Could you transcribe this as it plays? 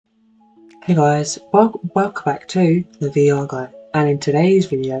Hey guys, welcome back to the VR Guy, and in today's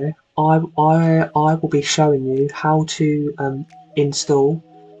video I will be showing you how to install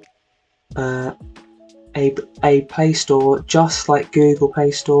a Play Store just like Google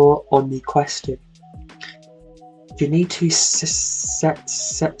Play Store on the Quest 2. You need to set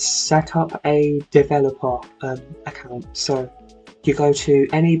up a developer account. So you go to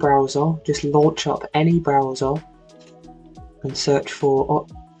any browser, just launch up any browser and search for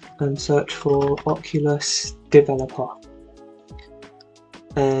Oculus Developer,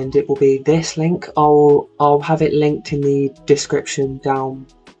 and it will be this link. I'll have it linked in the description down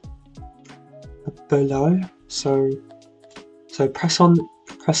below. So press on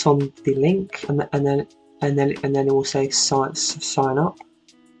the link, and then it will say sign up.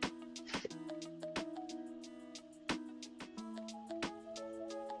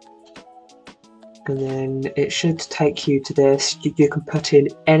 And then it should take you to this. You can put in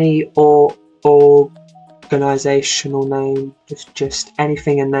any organizational name, just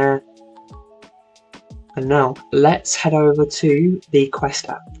anything in there. And now let's head over to the Quest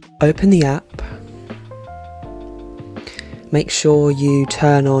app. Open the app. Make sure you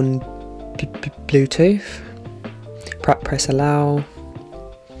turn on Bluetooth. Press allow.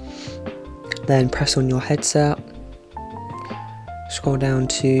 Then press on your headset. Scroll down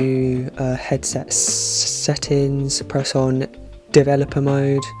to headset settings, press on developer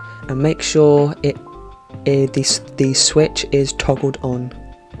mode, and make sure the switch is toggled on.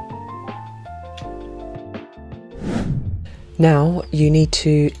 Now you need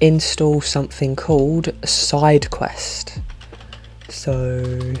to install something called SideQuest.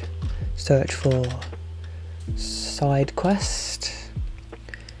 So search for SideQuest.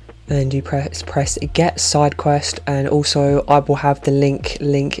 And you press get SideQuest, and also I will have the link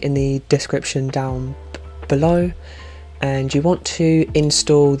in the description down below. And you want to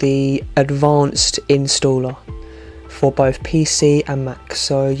install the advanced installer for both PC and Mac.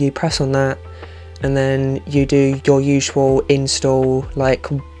 So you press on that, and then you do your usual install, like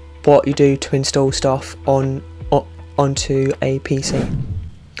what you do to install stuff onto a PC.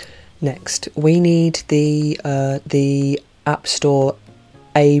 Next, we need the App Store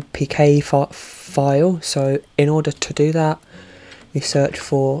APK file. So in order to do that, we search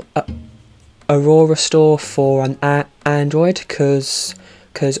for Aurora Store for an Android, because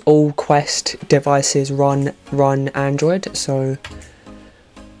all Quest devices run Android. So,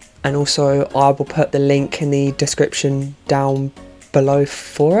 and also I will put the link in the description down below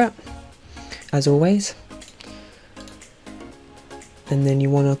for it, as always. And then you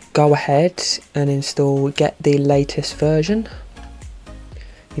want to go ahead and install get the latest version.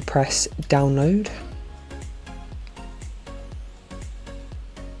 You press download.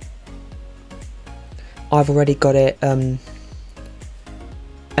 I've already got it, and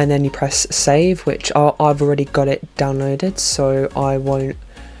then you press save, which I've already got it downloaded, so I won't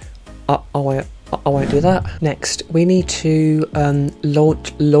do that. Next, we need to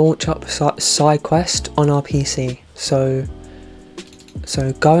launch up SideQuest on our PC. So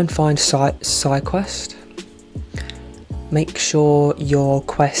go and find SideQuest. Make sure your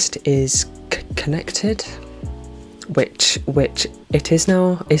Quest is connected, which it is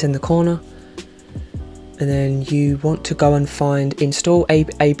now, is in the corner. And then you want to go and find install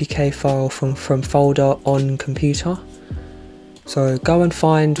APK file from folder on computer. So go and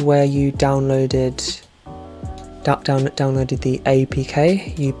find where you downloaded the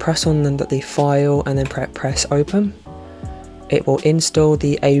APK. You press on the file and then press open. It will install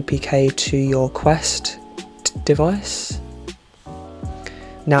the APK to your Quest device.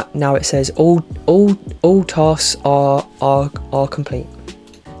 Now it says all tasks are complete.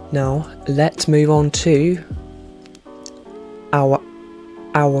 Now let's move on to our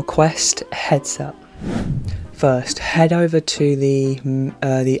Quest headset. First, head over to the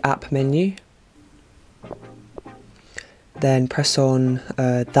app menu. Then press on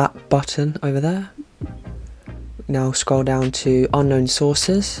that button over there. Now scroll down to unknown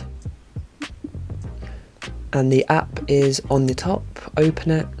sources, and the app is on the top.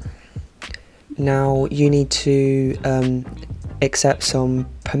 Open it. Now you need to accept some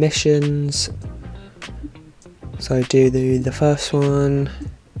permissions. So do the first one,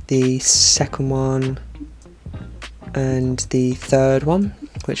 the second one, and the third one,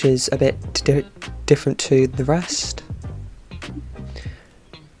 which is a bit different to the rest.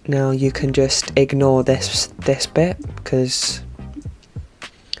 Now you can just ignore this bit, because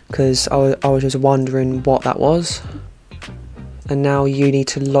I was just wondering what that was. And now you need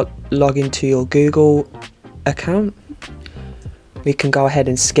to log into your Google account. We can go ahead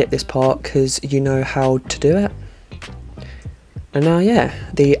and skip this part because you know how to do it. And now, yeah,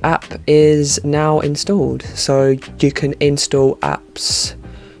 the app is now installed. So you can install apps.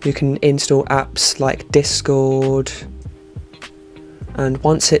 You can install apps like Discord. And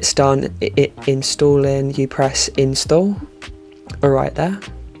once it's done installing, you press install right there.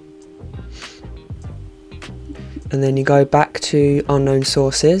 And then you go back to unknown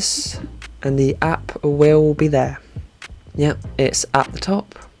sources and the app will be there. Yep, it's at the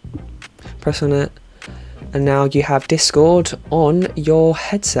top. Press on it. And now you have Discord on your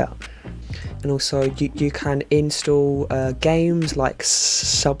headset. And also you can install games like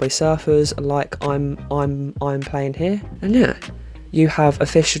Subway Surfers, like I'm playing here. And yeah, you have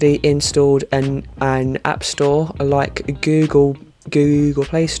officially installed an app store like Google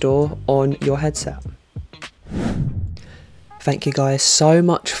Play Store on your headset. Thank you guys so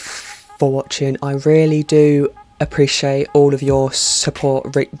much for watching. I really do appreciate all of your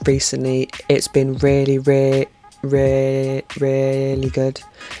support recently. It's been really good.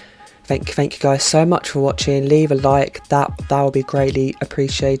 Thank you guys so much for watching. Leave a like, that will be greatly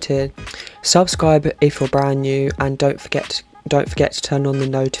appreciated. Subscribe if you're brand new, and don't forget to turn on the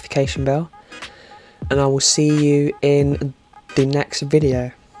notification bell. And I will see you in the next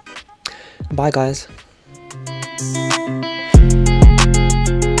video. Bye guys.